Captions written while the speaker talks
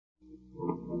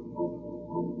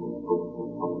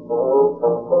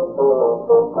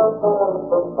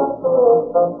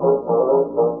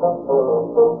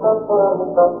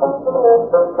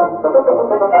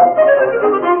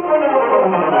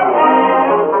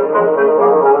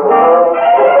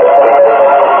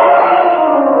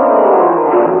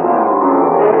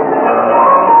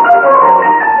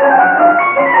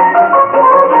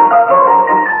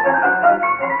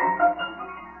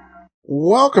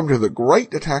Welcome to the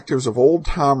Great Detectives of Old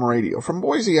Time Radio. From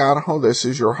Boise, Idaho, this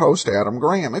is your host, Adam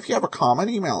Graham. If you have a comment,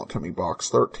 email it to me,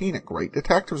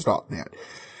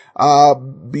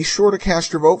 box13@greatdetectives.net. Be sure to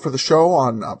cast your vote for the show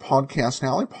on Podcast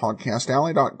Alley,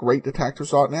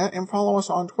 podcastalley.greatdetectives.net, and follow us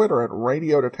on Twitter at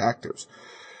Radio Detectives.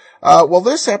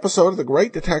 This episode of the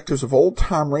Great Detectives of Old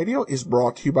Time Radio is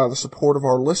brought to you by the support of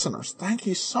our listeners. Thank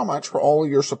you so much for all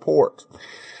of your support.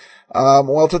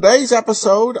 Today's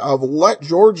episode of Let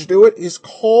George Do It is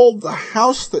called The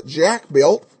House That Jack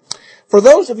Built. For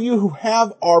those of you who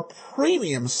have our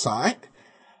premium site,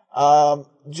 Bob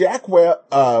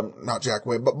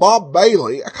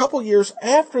Bailey, a couple years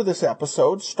after this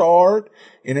episode, starred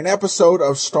in an episode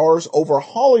of Stars Over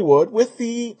Hollywood with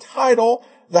the title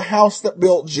The House That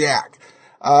Built Jack.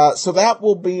 So that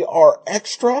will be our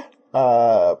extra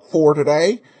for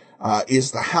today,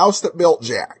 is The House That Built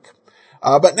Jack.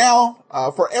 But now,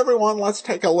 for everyone, let's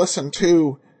take a listen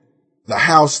to The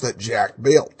House That Jack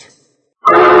Built.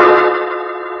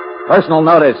 Personal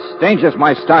notice, danger's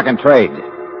my stock and trade.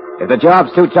 If the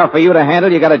job's too tough for you to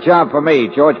handle, you got a job for me,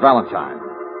 George Valentine.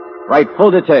 Write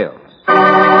full details.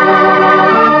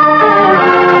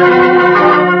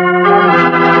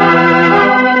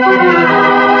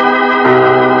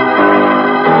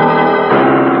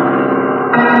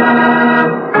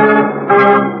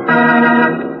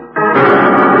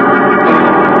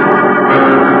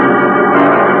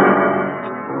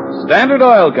 Standard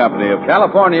Oil Company of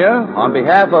California, on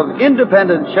behalf of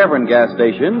independent Chevron gas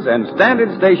stations and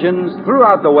standard stations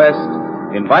throughout the West,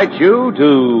 invite you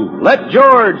to Let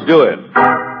George Do It.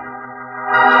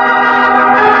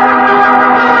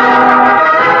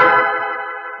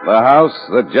 The House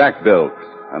That Jack Built,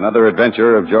 another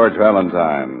adventure of George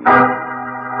Valentine.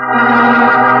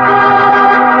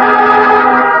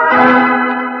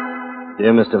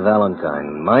 Dear Mr.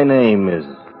 Valentine, my name is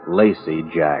Lacey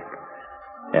Jack.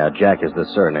 Yeah, Jack is the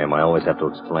surname. I always have to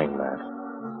explain that.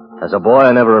 As a boy,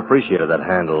 I never appreciated that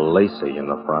handle, Lacey, in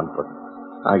the front, but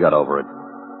I got over it.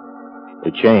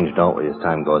 We change, don't we, as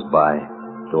time goes by?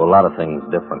 Do a lot of things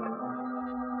different.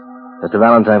 Mr.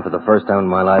 Valentine, for the first time in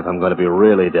my life, I'm going to be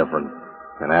really different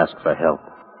and ask for help.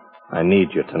 I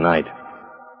need you tonight.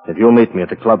 If you'll meet me at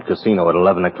the club casino at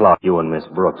 11 o'clock, you and Miss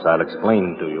Brooks, I'll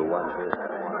explain to you what it is.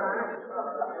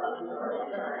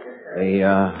 The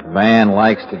man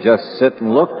likes to just sit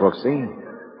and look, Brooksy.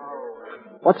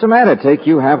 What's the matter? Take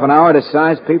you half an hour to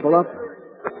size people up?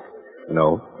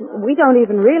 No. We don't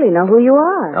even really know who you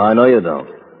are. No, I know you don't.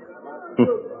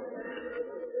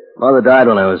 Mother died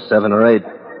when I was 7 or 8.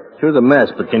 She was a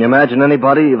mess, but can you imagine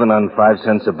anybody, even on 5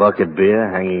 cents a bucket beer,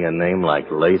 hanging a name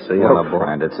like Lacey on a board?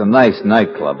 Friend, it's a nice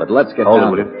nightclub, but let's get Hold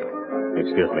down it, will you?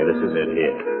 Excuse me, this is it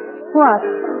here. What?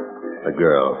 A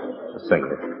girl. A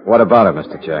singer. What about her,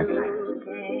 Mr. Jack?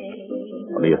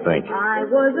 What do you think? I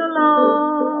was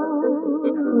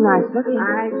alone. Nice looking.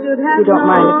 You don't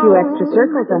mind a few extra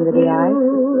circles under the eyes?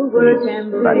 Please,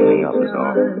 fattening up is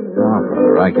all. Oh,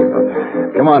 brother, I give up.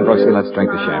 Come on, Brooksy, let's drink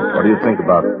the champagne. What do you think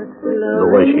about the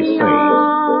way she sings?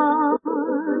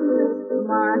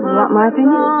 You want my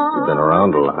opinion? You've been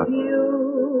around a lot.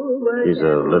 She's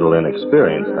a little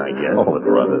inexperienced, I guess. Oh,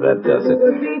 brother, that does it.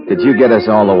 Did you get us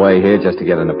all the way here just to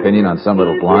get an opinion on some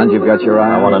little blonde you've got your eye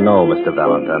on? I want to know, Mr.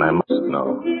 Valentine. I must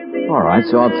know. All right,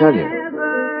 so I'll tell you.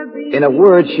 In a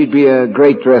word, she'd be a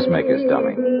great dressmaker's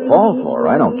dummy. Fall for her,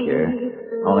 I don't care.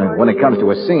 Only when it comes to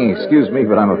her singing, excuse me,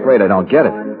 but I'm afraid I don't get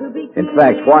it. In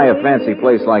fact, why a fancy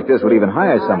place like this would even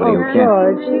hire somebody who can't...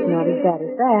 George, not as bad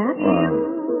as that.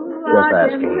 Just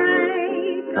asking.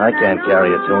 I can't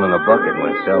carry a tune in a bucket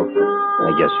myself.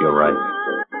 I guess you're right.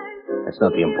 That's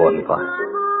not the important part.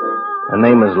 Her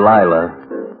name is Lila.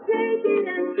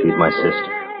 She's my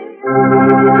sister.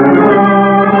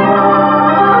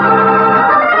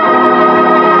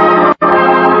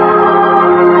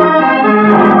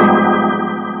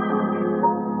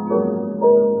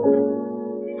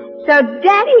 So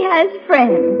Daddy has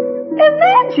friends.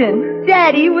 Imagine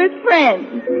Daddy with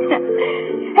friends.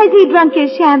 Has he drunk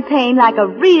his champagne like a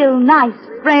real nice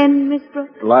friend, Miss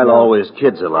Brooks? Lila always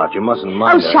kids a lot. You mustn't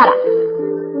mind her. Oh, shut up.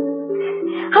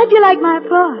 How'd you like my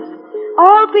applause?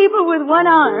 All people with one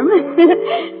arm.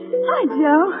 Hi,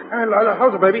 Joe. Hey, Lila,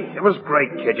 how's it, baby? It was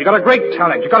great, kid. You got a great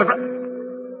talent. You got a...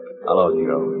 Hello,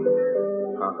 Joe.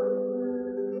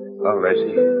 Oh,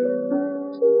 Lacey.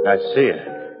 Nice to see you.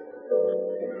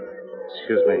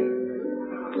 Excuse me.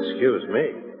 Excuse me.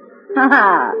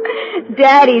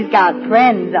 Daddy's got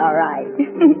friends, all right.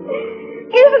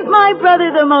 Isn't my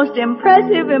brother the most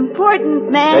impressive, important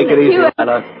man Take it easy,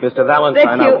 Lila. Mr.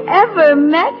 Valentine. that you ever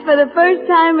met for the first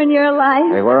time in your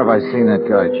life? Hey, where have I seen that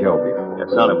guy Joe before?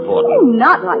 It's not important. Oh,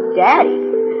 not like Daddy.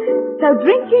 So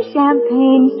drink your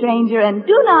champagne, stranger, and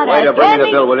do not ask Waiter, bring me any...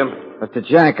 the bill, William. Mr.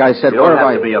 Jack, I said, You don't where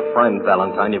have have to be a friend,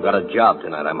 Valentine. You've got a job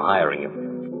tonight. I'm hiring you.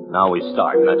 Now we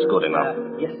start, and that's good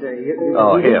enough. Yes, sir.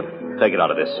 Oh, here. Take it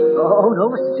out of this. Oh, no,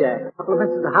 Mr. Jack.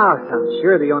 Compliments of the house. I'm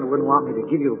sure the owner wouldn't want me to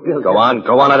give you a bill. Go on.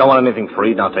 I don't want anything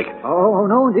free. Now take it. Oh,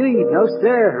 no, indeed. No,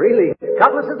 sir. Really.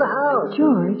 Compliments of the house.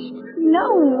 George,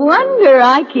 no wonder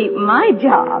I keep my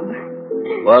job.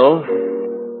 Well,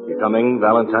 you coming,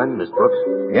 Valentine, Miss Brooks?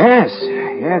 Yes,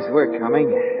 we're coming.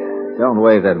 Don't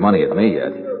wave that money at me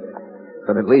yet.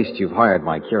 But at least you've hired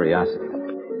my curiosity.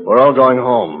 We're all going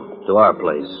home to our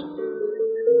place.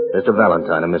 Mr.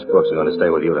 Valentine and Miss Brooks are going to stay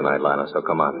with you tonight, Lila, so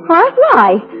come on. What?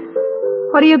 Why?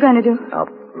 What are you going to do? Now,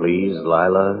 please,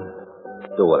 Lila,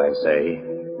 do what I say.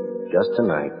 Just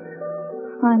tonight.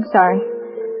 Oh, I'm sorry.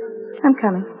 I'm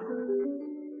coming.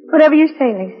 Whatever you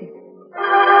say, Lacey.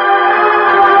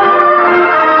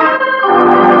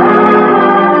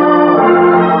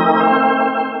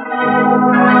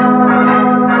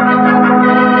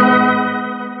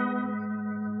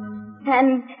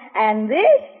 And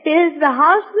this is the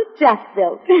house that Jack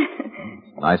built.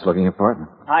 Nice-looking apartment.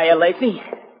 Hiya, Lacey.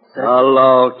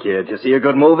 Hello, kid. You see a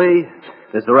good movie?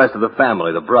 There's the rest of the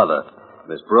family, the brother.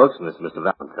 Miss Brooks and this Mr.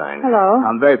 Valentine. Hello.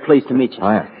 I'm very pleased to meet you.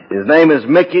 Hiya. His name is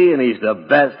Mickey, and he's the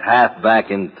best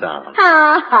halfback in town.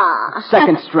 Ha ha.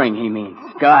 Second string, he means.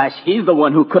 Gosh, he's the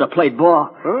one who could have played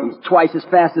ball. Huh? He's twice as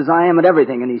fast as I am at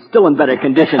everything, and he's still in better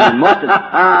condition than most of them.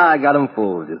 I got him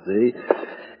fooled, you see.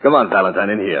 Come on,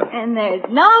 Valentine, in here. And there's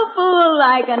no fool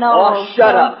like an old... Oh,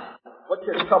 shut up. What's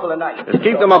your trouble tonight? Just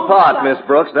keep them apart, Miss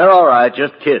Brooks. They're all right.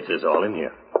 Just kids is all in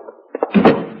here.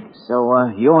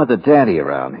 So, you're the daddy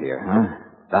around here, huh?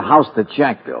 The house that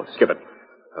Jack built. Skip it.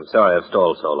 I'm sorry I've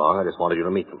stalled so long. I just wanted you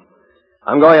to meet them.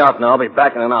 I'm going out now. I'll be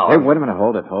back in an hour. Hey, wait a minute.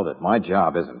 Hold it. My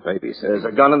job isn't babysitting. There's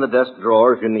a gun in the desk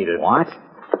drawer if you need it. What?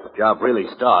 The job really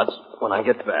starts when I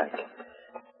get back.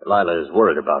 Lila is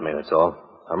worried about me, that's all.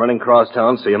 I'm running cross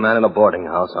town, see a man in a boarding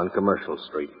house on Commercial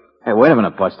Street. Hey, wait a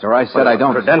minute, Buster. I said I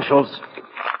don't... Credentials.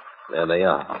 There they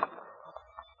are.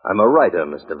 I'm a writer,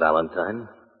 Mr. Valentine.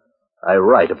 I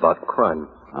write about crime.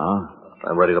 Oh?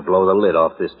 I'm ready to blow the lid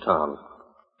off this town.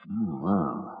 Oh,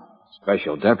 wow.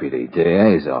 Special deputy,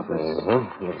 DA's office.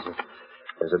 Mm-hmm.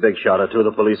 There's a big shot or two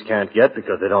the police can't get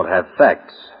because they don't have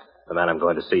facts. The man I'm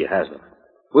going to see has them.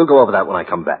 We'll go over that when I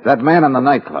come back. That man in the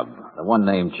nightclub, the one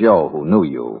named Joe who knew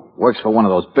you, works for one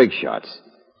of those big shots.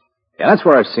 Yeah, that's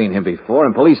where I've seen him before,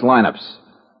 in police lineups.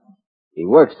 He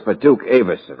works for Duke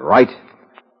Averson, right?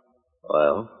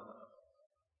 Well,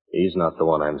 he's not the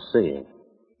one I'm seeing.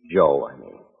 Joe, I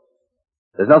mean.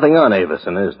 There's nothing on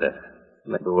Averson, is there?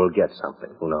 Maybe we'll get something.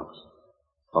 Who knows?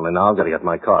 Only now I've got to get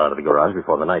my car out of the garage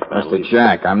before the night man Mr. leaves.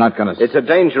 Jack, I'm not going to... It's a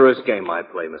dangerous game I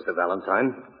play, Mr.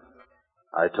 Valentine.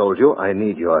 I told you I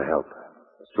need your help.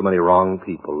 There's too many wrong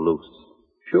people loose.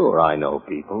 Sure, I know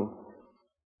people.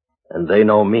 And they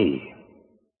know me.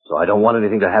 So I don't want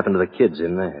anything to happen to the kids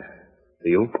in there. Do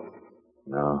you?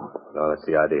 No. No, that's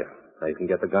the idea. Now you can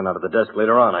get the gun out of the desk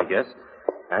later on, I guess.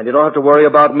 And you don't have to worry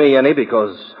about me any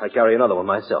because I carry another one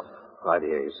myself. Right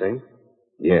here, you see?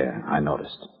 Yeah, I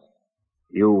noticed.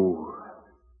 You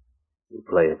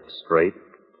play it straight,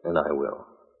 and I will.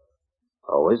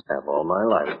 Always have all my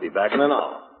life. Be back in an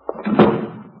hour.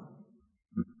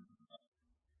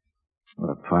 What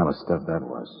a pile of stuff that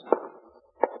was.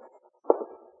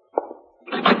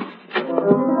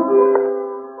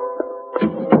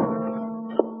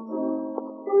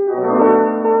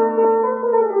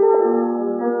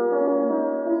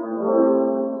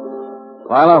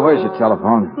 Lila, where's your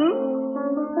telephone?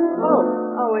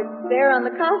 Oh, it's there on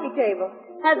the coffee table.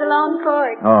 Has a long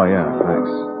cord. Oh, yeah, thanks.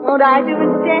 Won't I do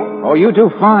instead? Oh, you do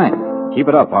fine. Keep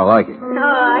it up. I like it. Oh,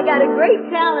 I got a great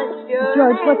talent, George.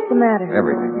 George, what's the matter?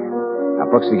 Everything. Now,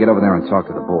 Brooksy, get over there and talk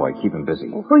to the boy. Keep him busy.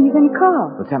 Who are you going to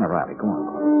call? Lieutenant Riley, go on.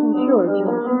 Sure,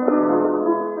 George.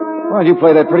 Well, you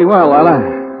played that pretty well, Lila.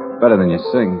 Better than you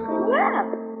sing. Well,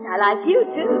 I like you,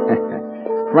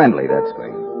 too. Friendly, that's me.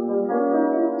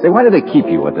 Say, why did they keep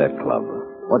you at that club?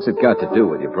 What's it got to do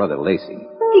with your brother Lacey?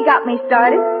 He got me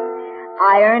started.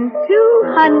 I earn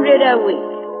 $200 a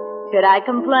week. Should I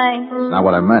complain? That's not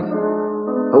what I meant.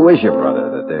 Who is your brother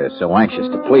that they're so anxious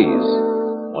to please?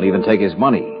 Won't even take his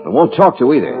money, but won't talk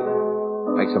to either.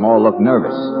 Makes them all look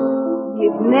nervous.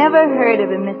 You've never heard of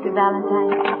him, Mr.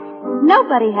 Valentine.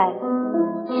 Nobody has.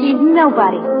 He's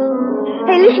nobody.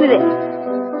 Hey, listen to this.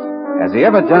 Has he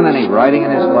ever done any writing in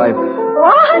his life?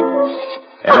 What?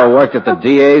 Ever worked at the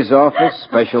DA's office,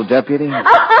 special deputy?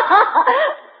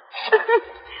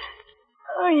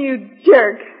 Oh, you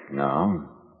jerk. No,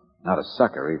 not a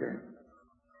sucker either.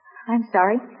 I'm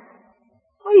sorry.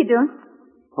 What are you doing?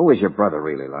 Who is your brother,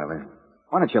 really, Lila?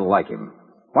 Why don't you like him?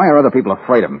 Why are other people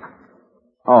afraid of him?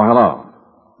 Oh, hello.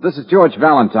 This is George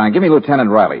Valentine. Give me Lieutenant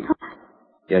Riley.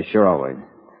 Yeah, sure, I'll wait.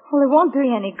 Well, it won't do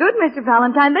you any good, Mr.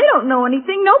 Valentine. They don't know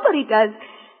anything. Nobody does.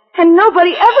 And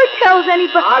nobody ever tells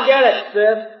anybody. I'll get it,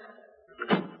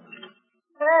 sis.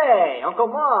 Hey, Uncle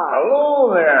Mark.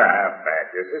 Hello there,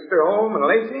 Halfback. Your sister home and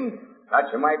Lacey?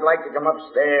 Thought you might like to come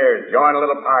upstairs, join a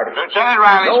little party. Lieutenant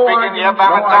Riley No speaking. arguments, Yeah,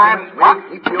 Valentine. No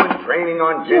arguments. We'll keep you in training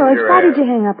on ginger George, why ale. did you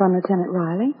hang up on Lieutenant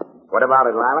Riley? What about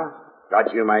it, Lila?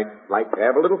 Thought you might like to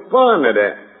have a little fun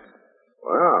today.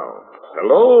 Wow.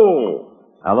 Hello.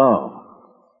 Hello.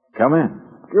 Come in.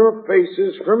 Your face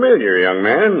is familiar, young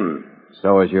man.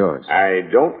 So is yours. I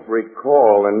don't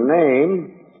recall a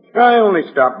name. I only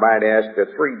stopped by to ask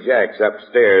the three Jacks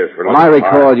upstairs for a Well, I little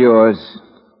recall party. yours.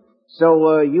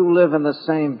 So, you live in the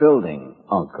same building,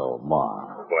 Uncle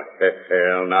Mar.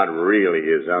 Well, not really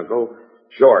his uncle.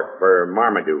 Short for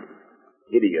Marmaduke.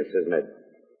 Hideous, isn't it?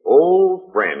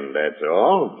 Old friend, that's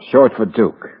all. Short for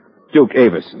Duke. Duke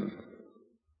Averson.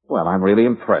 Well, I'm really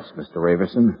impressed, Mr.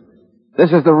 Averson.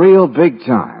 This is the real big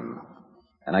time.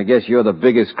 And I guess you're the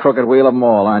biggest crooked wheel of them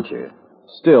all, aren't you?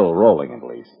 Still rolling, at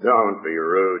least. Don't be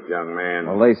rude, young man.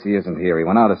 Well, Lacey isn't here. He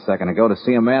went out a second ago to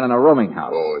see a man in a rooming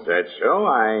house. Oh, is that so?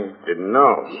 I didn't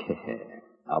know.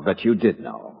 I'll bet you did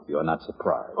know. You're not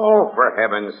surprised. Oh, for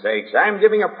heaven's sakes, I'm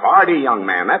giving a party, young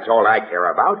man. That's all I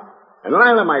care about. And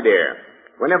Lila, my dear,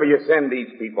 whenever you send these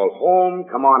people home,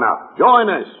 come on up. Join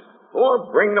us. Or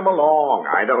bring them along.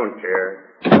 I don't care.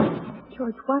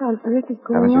 George, what on earth is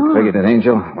going Haven't you on? figured it,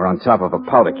 Angel? We're on top of a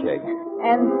powder keg.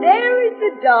 And there is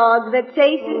the dog that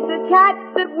chases the cat,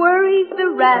 that worries the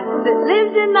rat, that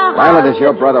lives in the Lila, house. does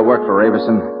your brother work for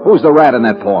Averson? Who's the rat in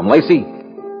that poem? Lacey?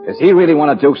 Does he really want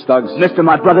to do Stugs? Mister,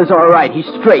 my brother's all right. He's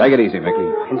straight. Take it easy, Mickey.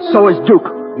 And so is Duke.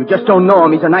 You just don't know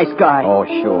him. He's a nice guy. Oh,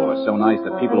 sure. So nice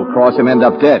that people who cross him end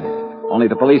up dead. Only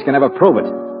the police can never prove it.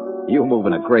 You move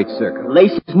in a great circle.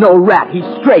 Lacey's no rat. He's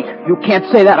straight. You can't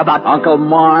say that about Uncle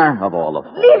Mar, of all the...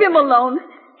 Leave him alone.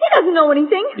 He doesn't know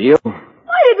anything. You?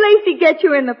 Why did Lacey get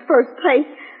you in the first place?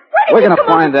 Where We're did going you to come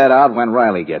find that out when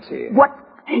Riley gets here. What?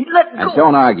 Hey, let And go.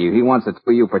 don't argue. He wants the two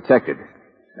of you protected.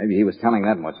 Maybe he was telling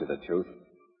that much of the truth.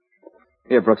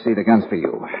 Here, Brooksy, the gun's for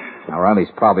you. Now, Riley's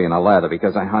probably in a lather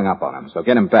because I hung up on him. So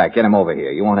get him back. Get him over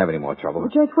here. You won't have any more trouble.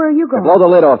 George, where are you going? Blow the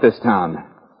lid off this town.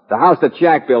 The house that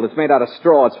Jack built, it's made out of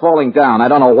straw. It's falling down. I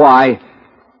don't know why.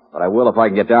 But I will if I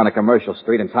can get down to Commercial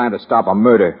Street in time to stop a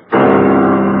murder.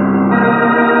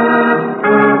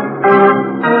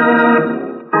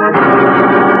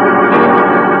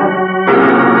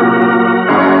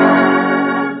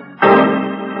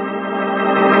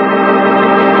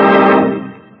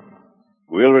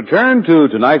 We'll return to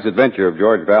tonight's adventure of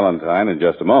George Valentine in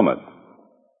just a moment.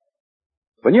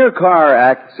 When your car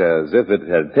acts as if it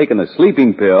had taken a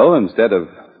sleeping pill instead of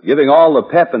giving all the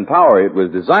pep and power it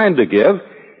was designed to give,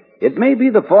 it may be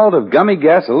the fault of gummy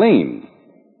gasoline.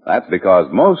 That's because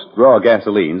most raw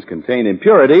gasolines contain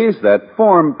impurities that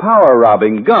form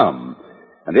power-robbing gum.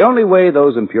 And the only way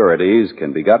those impurities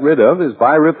can be got rid of is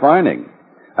by refining.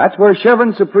 That's where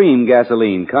Chevron Supreme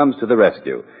gasoline comes to the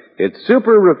rescue. It's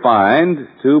super refined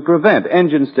to prevent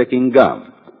engine-sticking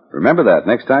gum. Remember that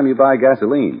next time you buy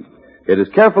gasoline. It is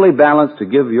carefully balanced to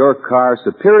give your car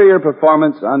superior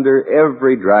performance under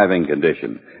every driving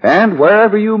condition and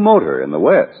wherever you motor in the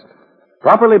West.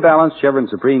 Properly balanced Chevron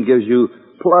Supreme gives you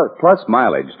plus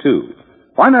mileage, too.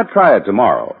 Why not try it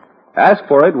tomorrow? Ask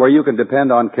for it where you can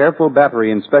depend on careful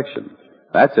battery inspection.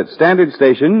 That's at standard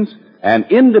stations and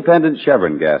independent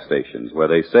Chevron gas stations where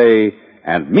they say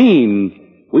and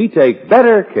mean we take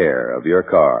better care of your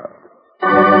car.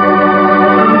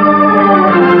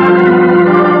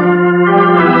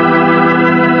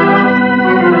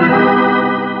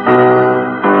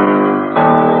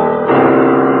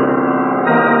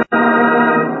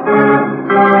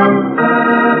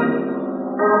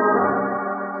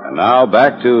 And now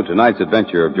back to tonight's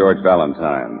adventure of George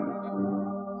Valentine.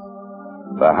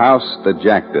 The house that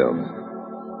Jack built.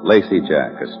 Lacey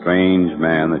Jack, a strange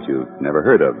man that you've never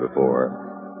heard of before,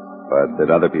 but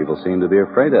that other people seem to be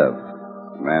afraid of.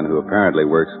 A man who apparently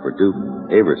works for Duke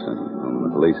Averson, whom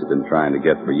the police have been trying to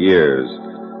get for years.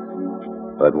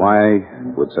 But why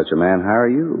would such a man hire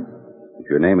you? If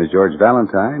your name is George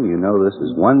Valentine, you know this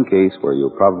is one case where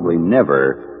you'll probably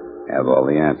never have all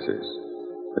the answers.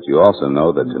 But you also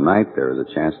know that tonight there is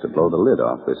a chance to blow the lid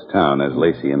off this town, as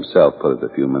Lacey himself put it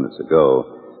a few minutes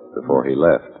ago before he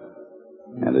left.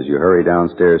 And as you hurry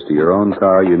downstairs to your own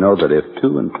car, you know that if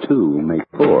 2 and 2 make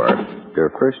 4,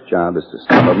 your first job is to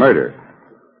stop a murder.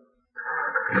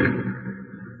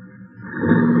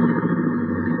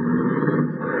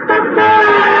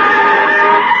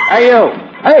 Hey, you!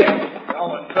 Hey!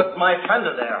 Someone took my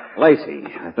fender there. Lacey,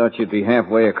 I thought you'd be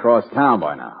halfway across town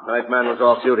by now. Night man was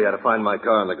off duty. I had to find my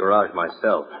car in the garage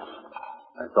myself.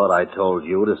 I thought I told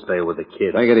you to stay with the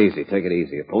kids. Take it easy, take it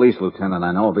easy. A police lieutenant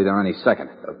I know will be there any second.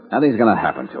 Nothing's going to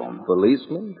happen to him.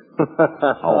 Policeman?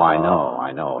 Oh, I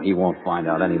know. He won't find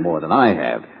out any more than I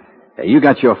have. Hey, you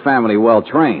got your family well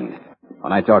trained.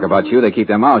 When I talk about you, they keep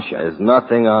their mouths shut. There's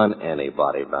nothing on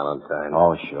anybody, Valentine.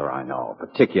 Oh, sure, I know.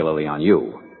 Particularly on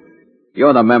you.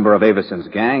 You're the member of Averson's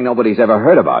gang nobody's ever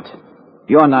heard about.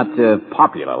 You're not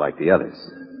popular like the others.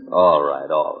 All right.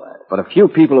 But a few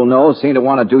people who know seem to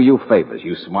want to do you favors.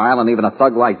 You smile, and even a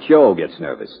thug like Joe gets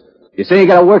nervous. You say you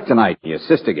got to work tonight, and your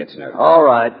sister gets nervous. All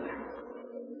right.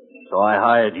 So I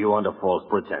hired you under false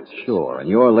pretenses. Sure, and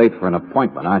you're late for an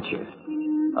appointment, aren't you?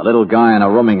 A little guy in a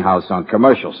rooming house on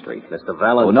Commercial Street. Mr.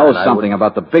 Valentine, who knows something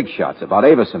about the big shots, about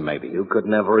Averson, maybe. You could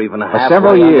never even have... For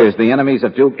several years, the enemies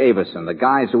of Duke Averson, the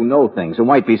guys who know things, who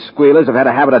might be squealers, have had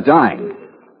a habit of dying.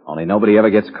 Only nobody ever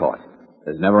gets caught.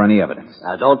 There's never any evidence.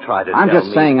 Now, don't try to I'm tell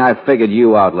just me... saying I figured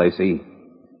you out, Lacey.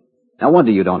 No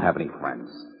wonder you don't have any friends.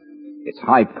 It's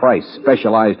high-priced,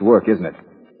 specialized work, isn't it?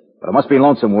 But it must be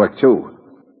lonesome work, too.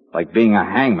 Like being a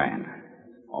hangman.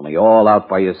 Only all out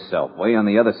by yourself, way on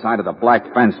the other side of the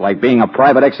black fence, like being a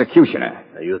private executioner.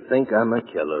 Now, you think I'm a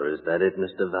killer, is that it,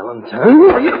 Mr.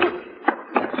 Valentine?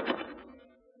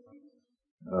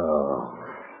 Oh,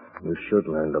 you should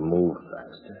learn to move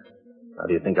faster. How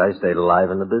do you think I stayed alive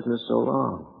in the business so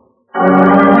long?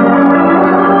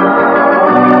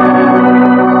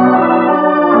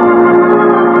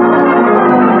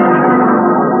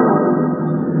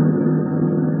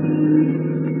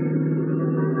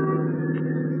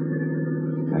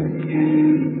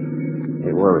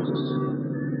 Hey, where is this?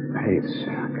 Hey, it's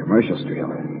Commercial Street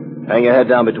over there. Hang your head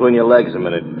down between your legs a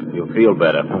minute. You'll feel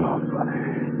better. Oh,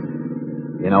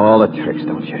 brother. You know all the tricks,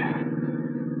 don't you?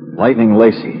 Lightning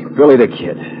Lacey, Billy the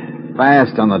Kid.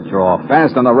 Fast on the draw,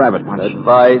 fast on the rabbit punch.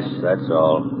 Advice, that's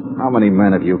all. How many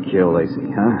men have you killed,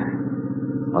 Lacey, huh?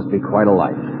 Must be quite a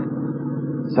life.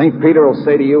 St. Peter will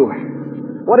say to you,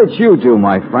 "What did you do,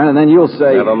 my friend?" And then you'll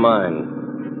say... Never mind.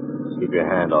 Just keep your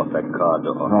hand off that car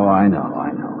door. Oh, I know.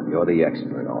 You're the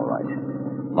expert, all right.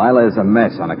 Lila is a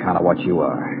mess on account of what you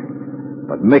are.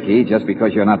 But Mickey, just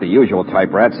because you're not the usual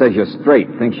type rat, says you're straight,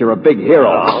 thinks you're a big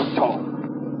hero.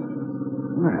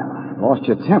 Well, lost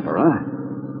your temper, huh?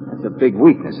 That's a big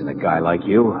weakness in a guy like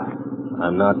you.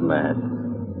 I'm not mad.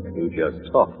 You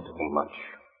just talk too much.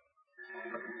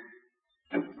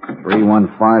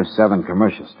 3157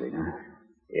 Commercial Street, huh?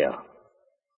 Yeah.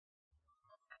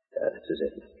 This is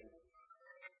it.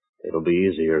 It'll be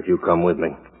easier if you come with me.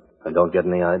 And don't get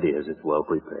any ideas. It's well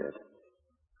prepared.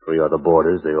 3 other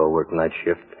boarders. They all work night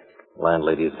shift.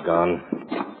 Landlady's gone.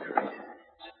 Great.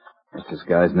 What's this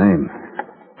guy's name?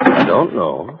 I don't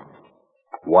know.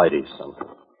 Whitey something.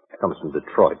 Comes from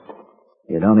Detroit.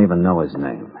 You don't even know his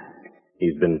name.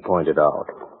 He's been pointed out.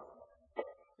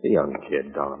 A young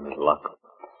kid down on his luck.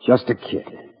 Just a kid.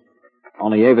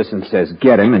 Only Averson says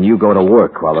get him and you go to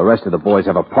work while the rest of the boys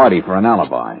have a party for an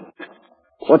alibi.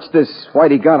 What's this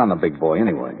Whitey got on the big boy,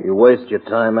 anyway? You waste your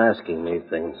time asking me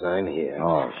things I'm here.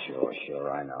 Oh,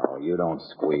 sure, I know. You don't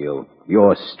squeal.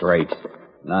 You're straight.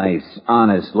 Nice,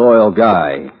 honest, loyal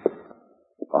guy.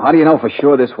 Well, how do you know for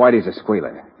sure this Whitey's a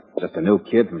squealer? Just a new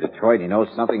kid from Detroit. He knows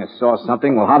something or saw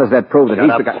something. Well, how does that prove that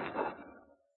he's the guy?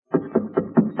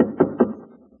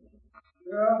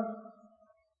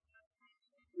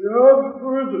 Yeah,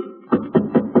 who is it?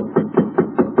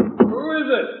 Who is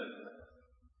it?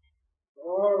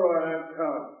 All right, I'm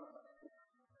coming.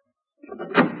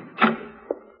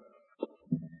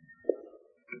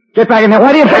 Get back in there.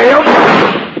 What do you say?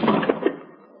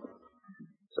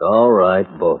 It's all right,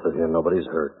 both of you. Nobody's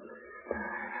hurt.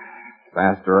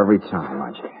 Faster every time,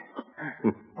 aren't you?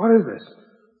 What is this?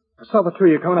 I saw the two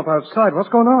of you coming up outside. What's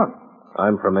going on?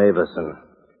 I'm from Averson.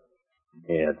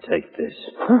 Here, take this.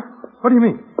 Huh? What do you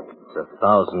mean? It's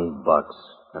 $1,000,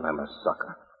 and I'm a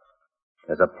sucker.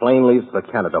 There's a plane leaves for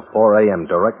Canada, 4 a.m.,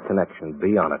 direct connection.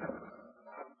 Be on it.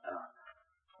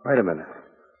 Wait a minute.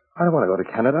 I don't want to go to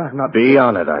Canada. I'm not... Be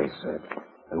on it, I said.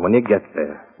 And when you get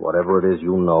there, whatever it is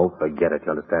you know, forget it.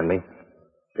 You understand me?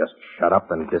 Just shut up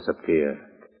and disappear.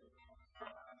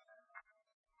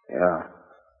 Yeah.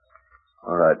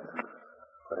 All right.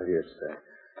 Whatever you say.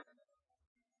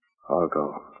 I'll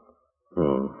go.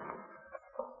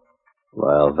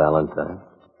 Well, Valentine,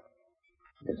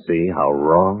 you see how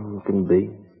wrong you can be?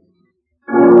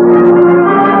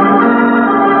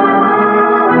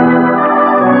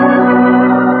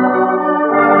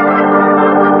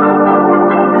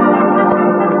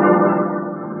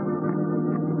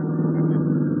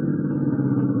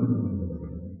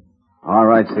 All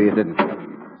right, so you didn't.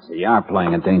 So you are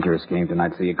playing a dangerous game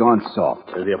tonight, so you're going soft.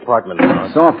 To the apartment,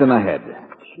 Ron. Soft in the head.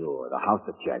 Sure, the house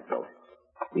that Jack built.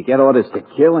 You get orders to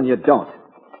kill and you don't.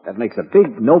 That makes a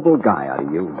big, noble guy out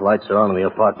of you. Lights are on in the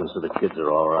apartment, so the kids are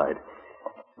all right.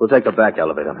 We'll take the back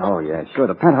elevator. Oh, yeah, sure.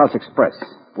 The Penthouse Express,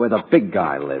 where the big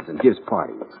guy lives and gives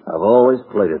parties. I've always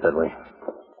played it that way.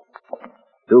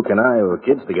 Duke and I were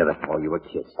kids together. Oh, you were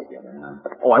kids together,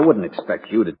 huh? Oh, I wouldn't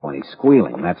expect you to do any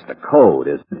squealing. That's the code,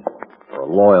 isn't it? For a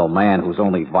loyal man whose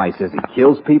only vice is he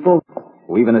kills people,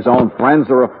 who even his own friends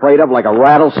are afraid of like a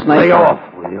rattlesnake. Lay off,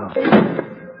 will you?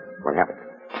 What happened?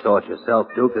 Saw it yourself,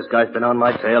 Duke. This guy's been on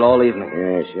my tail all evening.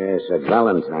 Yes, that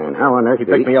Valentine. How on earth He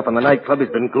picked me up in the nightclub. He's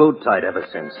been glued tight ever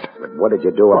since. But what did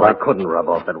you do Well, I about... couldn't rub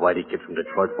off that Whitey kid from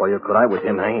Detroit for you, could I? With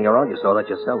him hanging around, you saw that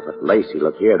yourself. But Lacey,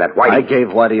 look here, that Whitey... I gave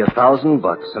Whitey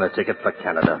 $1,000 and a ticket for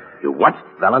Canada. You what?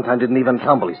 Valentine didn't even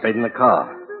tumble. He stayed in the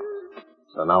car.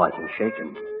 So now I can shake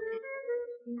him.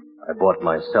 I bought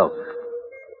myself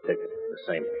a ticket for the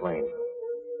same plane.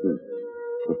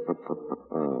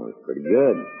 Oh, it's pretty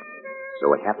good.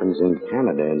 So it happens in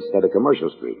Canada instead of Commercial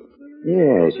Street.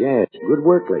 Yes. Good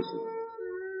work, Lacey.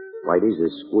 Whitey's a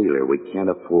squealer. We can't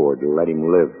afford to let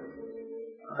him live.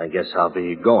 I guess I'll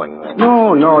be going then.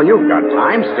 No, you've got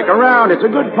time. Stick around. It's a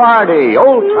good party.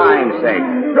 Old time's sake.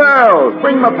 Girls,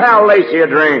 bring my pal Lacey a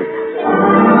drink.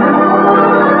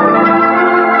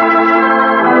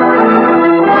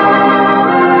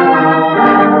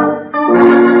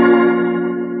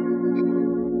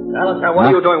 Valentine, what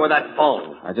are you doing with that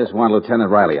phone? I just want Lieutenant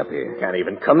Riley up here. Can't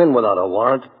even come in without a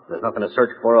warrant. There's nothing to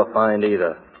search for or find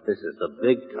either. This is the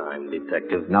big time,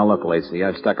 Detective. Now, look, Lacey,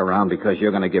 I've stuck around because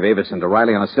you're going to give Avison to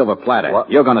Riley on a silver platter. What?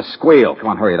 You're going to squeal. Come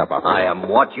on, hurry it up. I am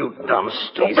what, you dumb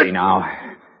stupid? Easy now.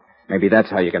 Maybe that's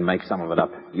how you can make some of it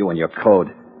up. You and your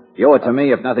code. You owe it to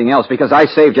me, if nothing else, because I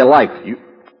saved your life.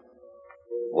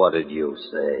 What did you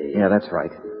say? Yeah, that's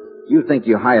right. You think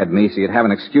you hired me so you'd have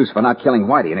an excuse for not killing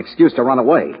Whitey, an excuse to run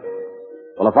away.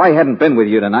 Well, if I hadn't been with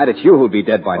you tonight, it's you who'd be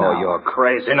dead by now. Oh, you're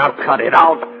crazy. Now cut it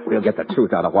out. We'll get the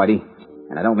truth out of Whitey.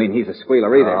 And I don't mean he's a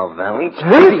squealer either. Oh,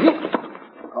 Valentine.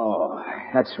 Oh,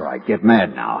 that's right. Get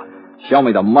mad now. Show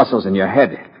me the muscles in your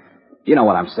head. You know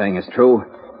what I'm saying is true.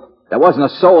 There wasn't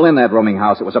a soul in that rooming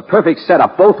house. It was a perfect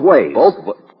setup both ways.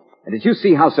 And did you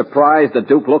see how surprised the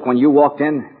Duke looked when you walked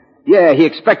in? Yeah, he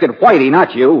expected Whitey,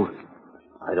 not you.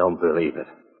 I don't believe it.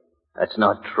 That's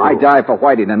not true. I died for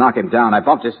Whitey to knock him down. I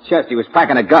bumped his chest. He was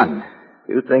packing a gun.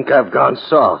 You think I've gone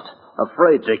soft?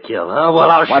 Afraid to kill, huh? Well,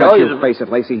 I'll Why show don't you. you face it,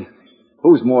 Lacey?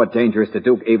 Who's more dangerous to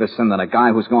Duke Avison than a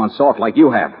guy who's gone soft like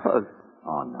you have?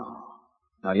 Oh, no.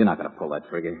 No, you're not going to pull that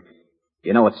trigger.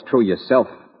 You know it's true yourself.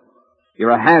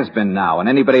 You're a has-been now, and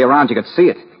anybody around you could see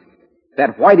it.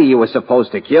 That Whitey you were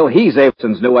supposed to kill, he's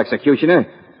Avison's new executioner.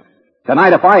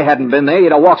 Tonight, if I hadn't been there,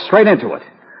 you'd have walked straight into it.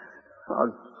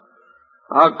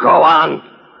 I'll go on.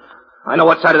 I know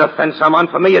what side of the fence I'm on.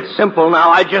 For me, it's simple now.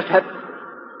 I just had...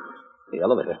 The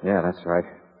elevator. Yeah, that's right.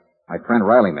 My friend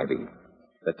Riley, maybe.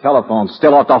 The telephone's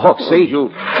still off the hook, see? You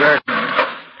jerk.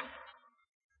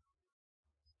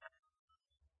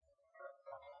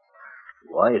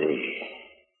 Whitey.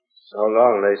 So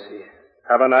long, Lacey.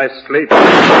 Have a nice sleep.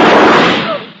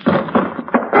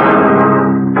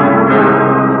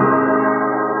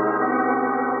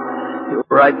 You're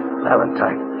right,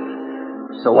 Valentine.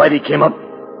 So Whitey came up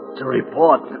to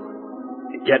report.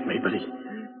 To get me, but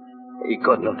he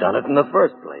couldn't have done it in the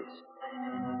first place.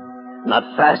 Not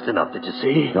fast enough, did you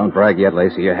see? Don't brag yet,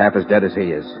 Lacey. You're half as dead as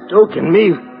he is. Duke and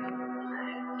me,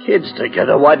 kids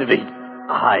together. Why did he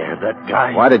hire that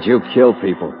guy? Why did you kill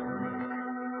people?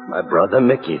 My brother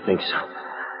Mickey thinks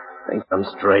I'm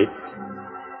straight.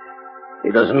 He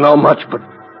doesn't know much, but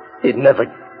he'd never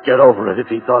get over it if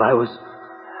he thought I was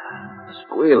a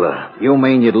squealer. You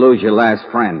mean you'd lose your last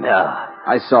friend? Yeah.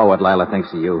 I saw what Lila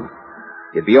thinks of you.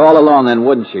 You'd be all alone then,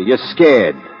 wouldn't you? You're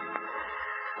scared.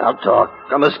 I'll talk.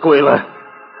 I'm a squealer.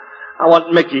 I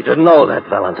want Mickey to know that,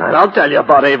 Valentine. I'll tell you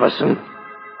about Avison.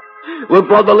 We'll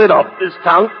blow the lid off this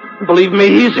town. Believe me,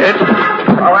 he's it.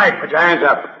 All right, put your hands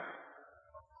up.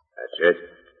 That's it.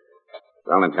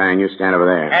 Valentine, you stand over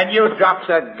there. And you drop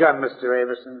that gun, Mr.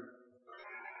 Avison.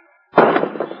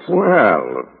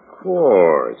 Well, of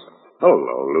course.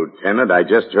 Hello, Lieutenant. I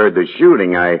just heard the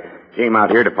shooting. I came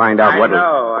out here to find out what...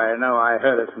 I know. I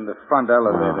heard it from the front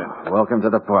elevator. Welcome to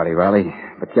the party, Riley.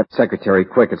 But get secretary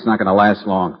quick. It's not going to last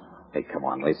long. Hey, come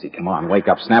on, Lacey. Come on. Wake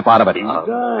up. Snap out of it. He's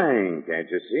dying. Can't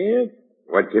you see it?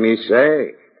 What can he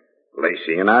say?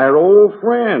 Lacey and I are old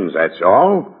friends, that's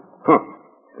all. Huh.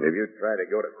 And if you try to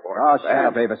go to court... Oh, shut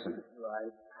up, Avison.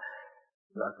 Right.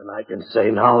 Nothing I can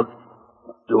say now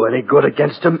do any good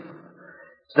against him.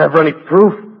 There's never any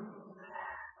proof.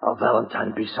 Oh,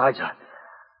 Valentine, besides,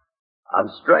 I'm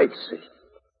straight, see.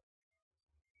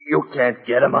 You can't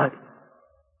get him. I'm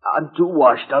too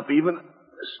washed up even to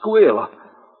squeal.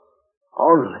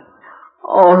 Only.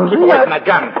 Keep away from that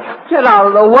gun. Get out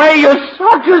of the way, you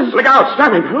suckers! Look out,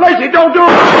 stop him. Lacey, don't do it!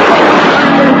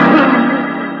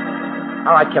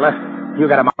 All right, killer. You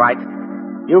got him all right.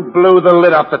 You blew the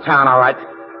lid off the town, all right.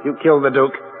 You killed the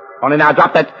Duke. Only now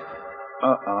drop that...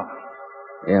 Uh-oh.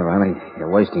 Yeah, Riley, you're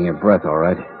wasting your breath, all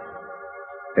right.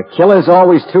 The killer's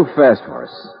always too fast for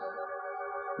us.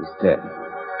 He's dead.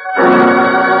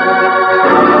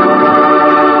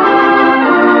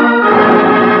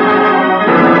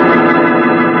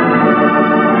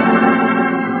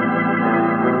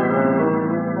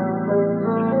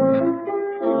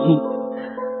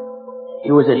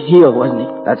 He was a heel, wasn't he?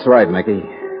 That's right, Mickey.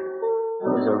 He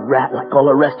was a rat like all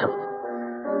the rest of them.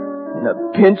 In a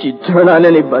pinch, he'd turn on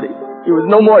anybody. He was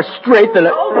no more straight than a...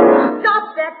 Oh,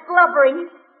 stop that blubbering.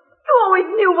 You always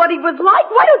knew what he was like.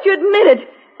 Why don't you admit it?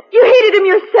 You hated him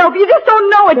yourself. You just don't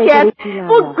know it yet.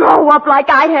 Well, grow up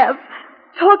like I have.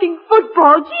 Talking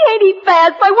football. Gee, ain't he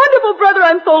fast? My wonderful brother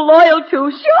I'm so loyal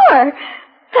to. Sure.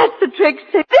 That's the trick,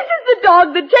 Sid. This is the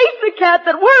dog that chased the cat,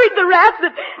 that worried the rat,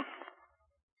 that...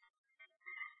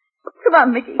 Come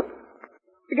on, Mickey.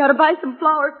 We gotta buy some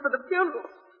flowers for the funeral.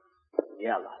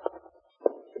 Yalla.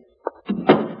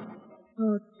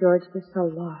 Oh, George, they're so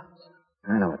lost.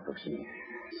 I know it, Brooksy.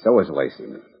 So is Lacey.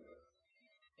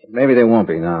 Maybe they won't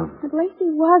be now. But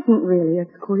Lacey wasn't really a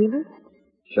squealer.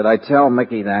 Should I tell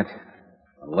Mickey that?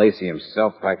 When Lacey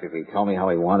himself practically told me how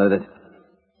he wanted it.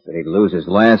 That he'd lose his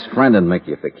last friend in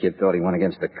Mickey if the kid thought he went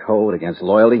against the code, against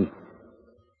loyalty.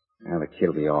 Well, the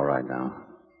kid'll be all right now.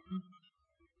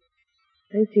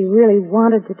 Lacey really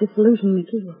wanted to disillusion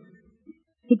Mickey.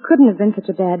 He couldn't have been such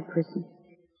a bad person.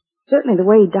 Certainly the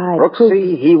way he died.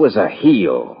 Brooksy, he was a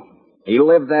heel. He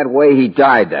lived that way, he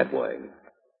died that way.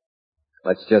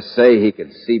 Let's just say he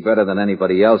could see better than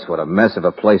anybody else what a mess of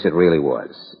a place it really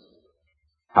was.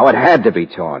 How it had to be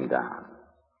torn down.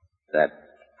 That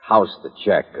house that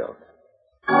Jack built.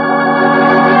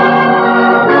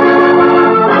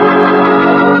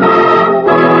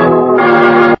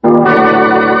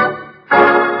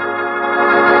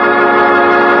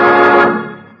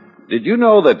 Did you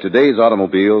know that today's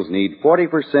automobiles need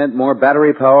 40% more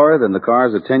battery power than the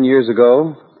cars of 10 years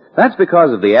ago? That's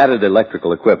because of the added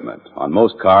electrical equipment. On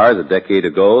most cars a decade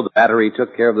ago, the battery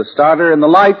took care of the starter and the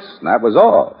lights, and that was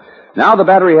all. Now the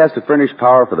battery has to furnish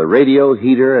power for the radio,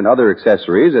 heater, and other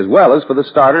accessories, as well as for the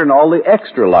starter and all the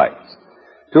extra lights.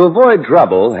 To avoid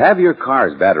trouble, have your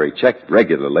car's battery checked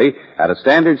regularly at a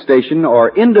standard station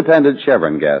or independent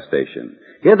Chevron gas station.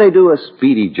 Here they do a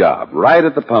speedy job, right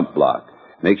at the pump block.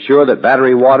 Make sure that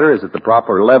battery water is at the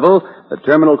proper level, the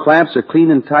terminal clamps are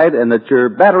clean and tight, and that your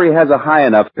battery has a high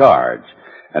enough charge.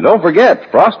 And don't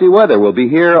forget, frosty weather will be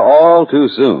here all too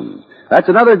soon. That's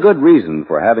another good reason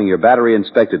for having your battery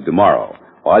inspected tomorrow.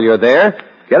 While you're there,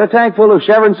 get a tank full of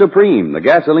Chevron Supreme, the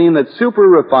gasoline that's super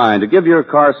refined to give your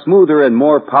car smoother and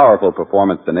more powerful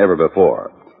performance than ever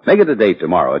before. Make it a date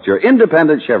tomorrow at your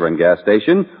independent Chevron gas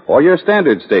station or your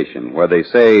standard station, where they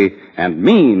say and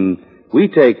mean, we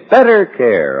take better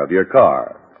care of your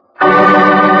car.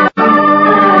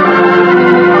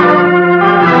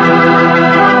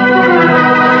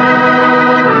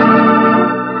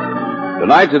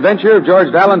 Tonight's adventure of George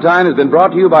Valentine has been brought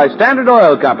to you by Standard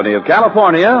Oil Company of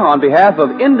California on behalf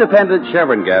of independent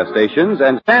Chevron gas stations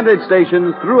and standard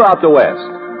stations throughout the West.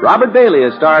 Robert Bailey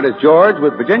is starred as George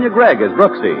with Virginia Gregg as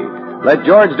Brooksy. Let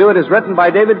George Do It is written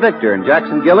by David Victor and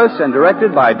Jackson Gillis and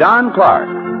directed by Don Clark.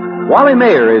 Wally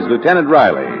Mayer is Lieutenant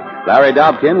Riley. Larry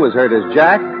Dobkin was heard as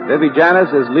Jack, Vivi Janis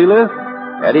as Leela,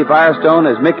 Eddie Firestone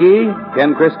as Mickey,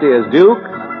 Ken Christie as Duke,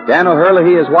 Dan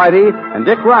O'Herlihy as Whitey, and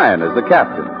Dick Ryan as the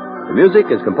Captain. The music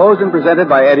is composed and presented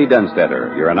by Eddie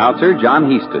Dunstetter. Your announcer, John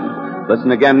Heaston.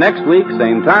 Listen again next week,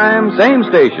 same time, same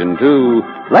station, to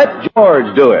Let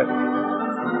George Do It.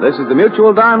 This is the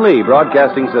Mutual Don Lee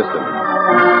Broadcasting System.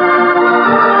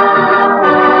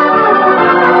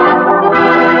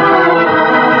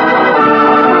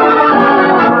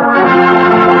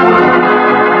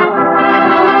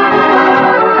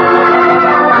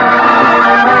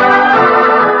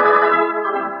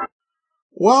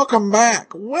 Welcome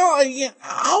back. Well, I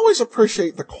always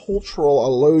appreciate the cultural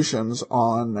allusions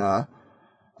on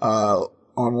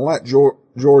Let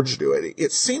George Do It.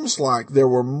 It seems like there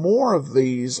were more of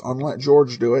these on Let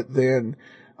George Do It than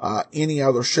any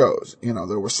other shows. You know,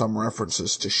 there were some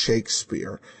references to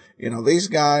Shakespeare. You know, these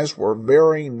guys were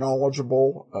very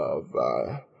knowledgeable of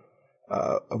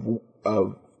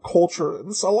culture.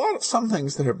 It's some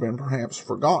things that have been perhaps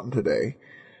forgotten today.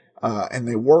 and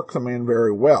they work them in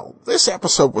very well. This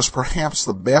episode was perhaps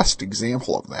the best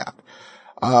example of that.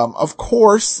 Of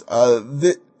course,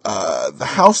 the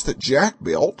house that Jack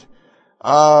built,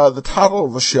 the title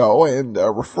of the show and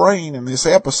refrain in this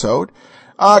episode,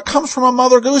 comes from a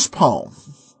Mother Goose poem.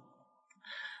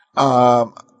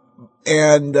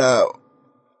 And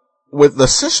with the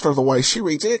sister, the way she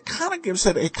reads it, it kind of gives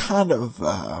it a kind of,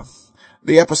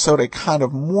 the episode a kind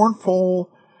of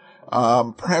mournful,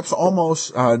 perhaps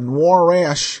almost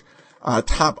noirish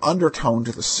type undertone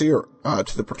to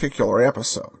the particular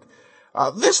episode.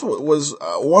 This was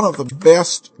one of the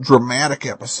best dramatic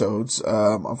episodes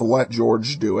of Let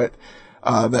George Do It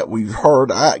that we've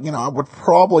heard. I would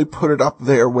probably put it up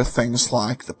there with things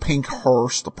like The Pink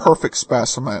Hearse, The Perfect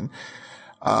Specimen,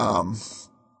 and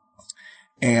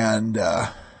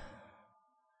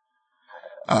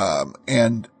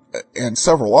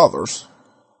several others.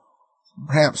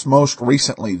 Perhaps most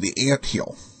recently, The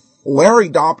Anthill. Larry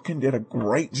Dobkin did a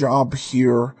great job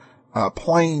here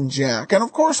playing Jack. And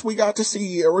of course, we got to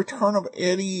see a return of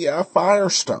Eddie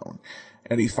Firestone.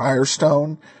 Eddie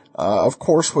Firestone, of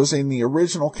course, was in the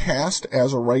original cast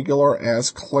as a regular as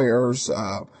Claire's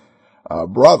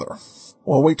brother.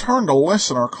 Well, we turn to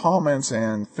listener comments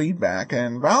and feedback,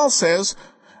 and Val says,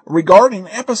 regarding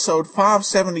episode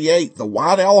 578, The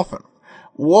White Elephant,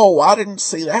 whoa, I didn't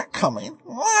see that coming.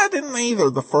 Well, I didn't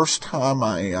either the first time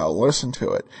I listened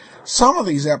to it. Some of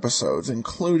these episodes,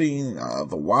 including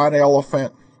The White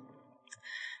Elephant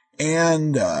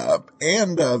and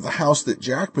The House That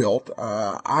Jack Built,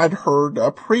 I'd heard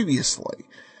previously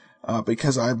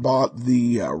because I bought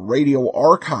the Radio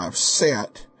Archive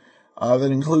set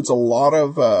that includes a lot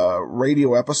of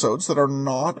radio episodes that are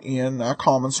not in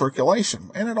common circulation.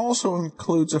 And it also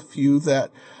includes a few that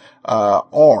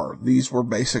are. These were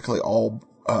basically all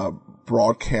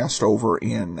broadcast over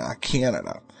in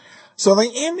Canada. So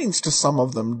the endings to some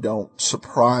of them don't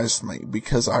surprise me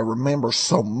because I remember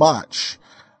so much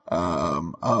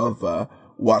of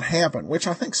what happened, which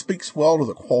I think speaks well to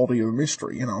the quality of the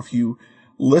mystery. If you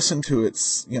listen to it,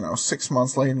 6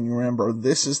 months later and you remember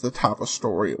this is the type of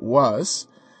story it was.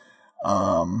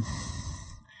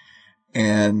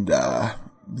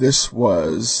 This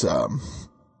was,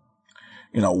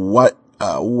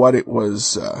 what it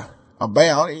was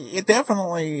about. It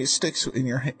definitely sticks in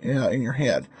your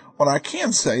head. What I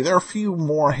can say, there are a few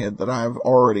more ahead that I've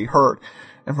already heard.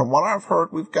 And from what I've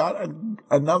heard, we've got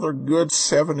another good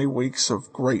 70 weeks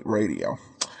of great radio.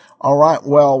 All right.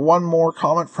 Well, one more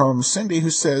comment from Cindy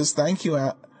who says, thank you,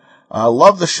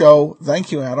 love the show.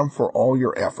 Thank you, Adam, for all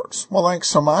your efforts. Well, thanks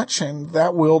so much. And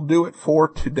that will do it for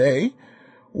today.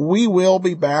 We will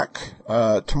be back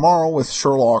tomorrow with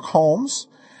Sherlock Holmes.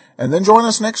 And then join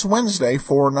us next Wednesday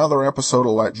for another episode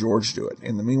of Let George Do It.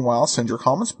 In the meanwhile, send your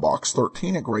comments, box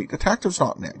 13 at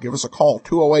greatdetectives.net. Give us a call,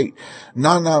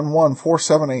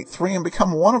 208-991-4783, and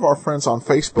become one of our friends on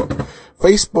Facebook,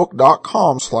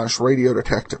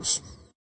 facebook.com/radiodetectives.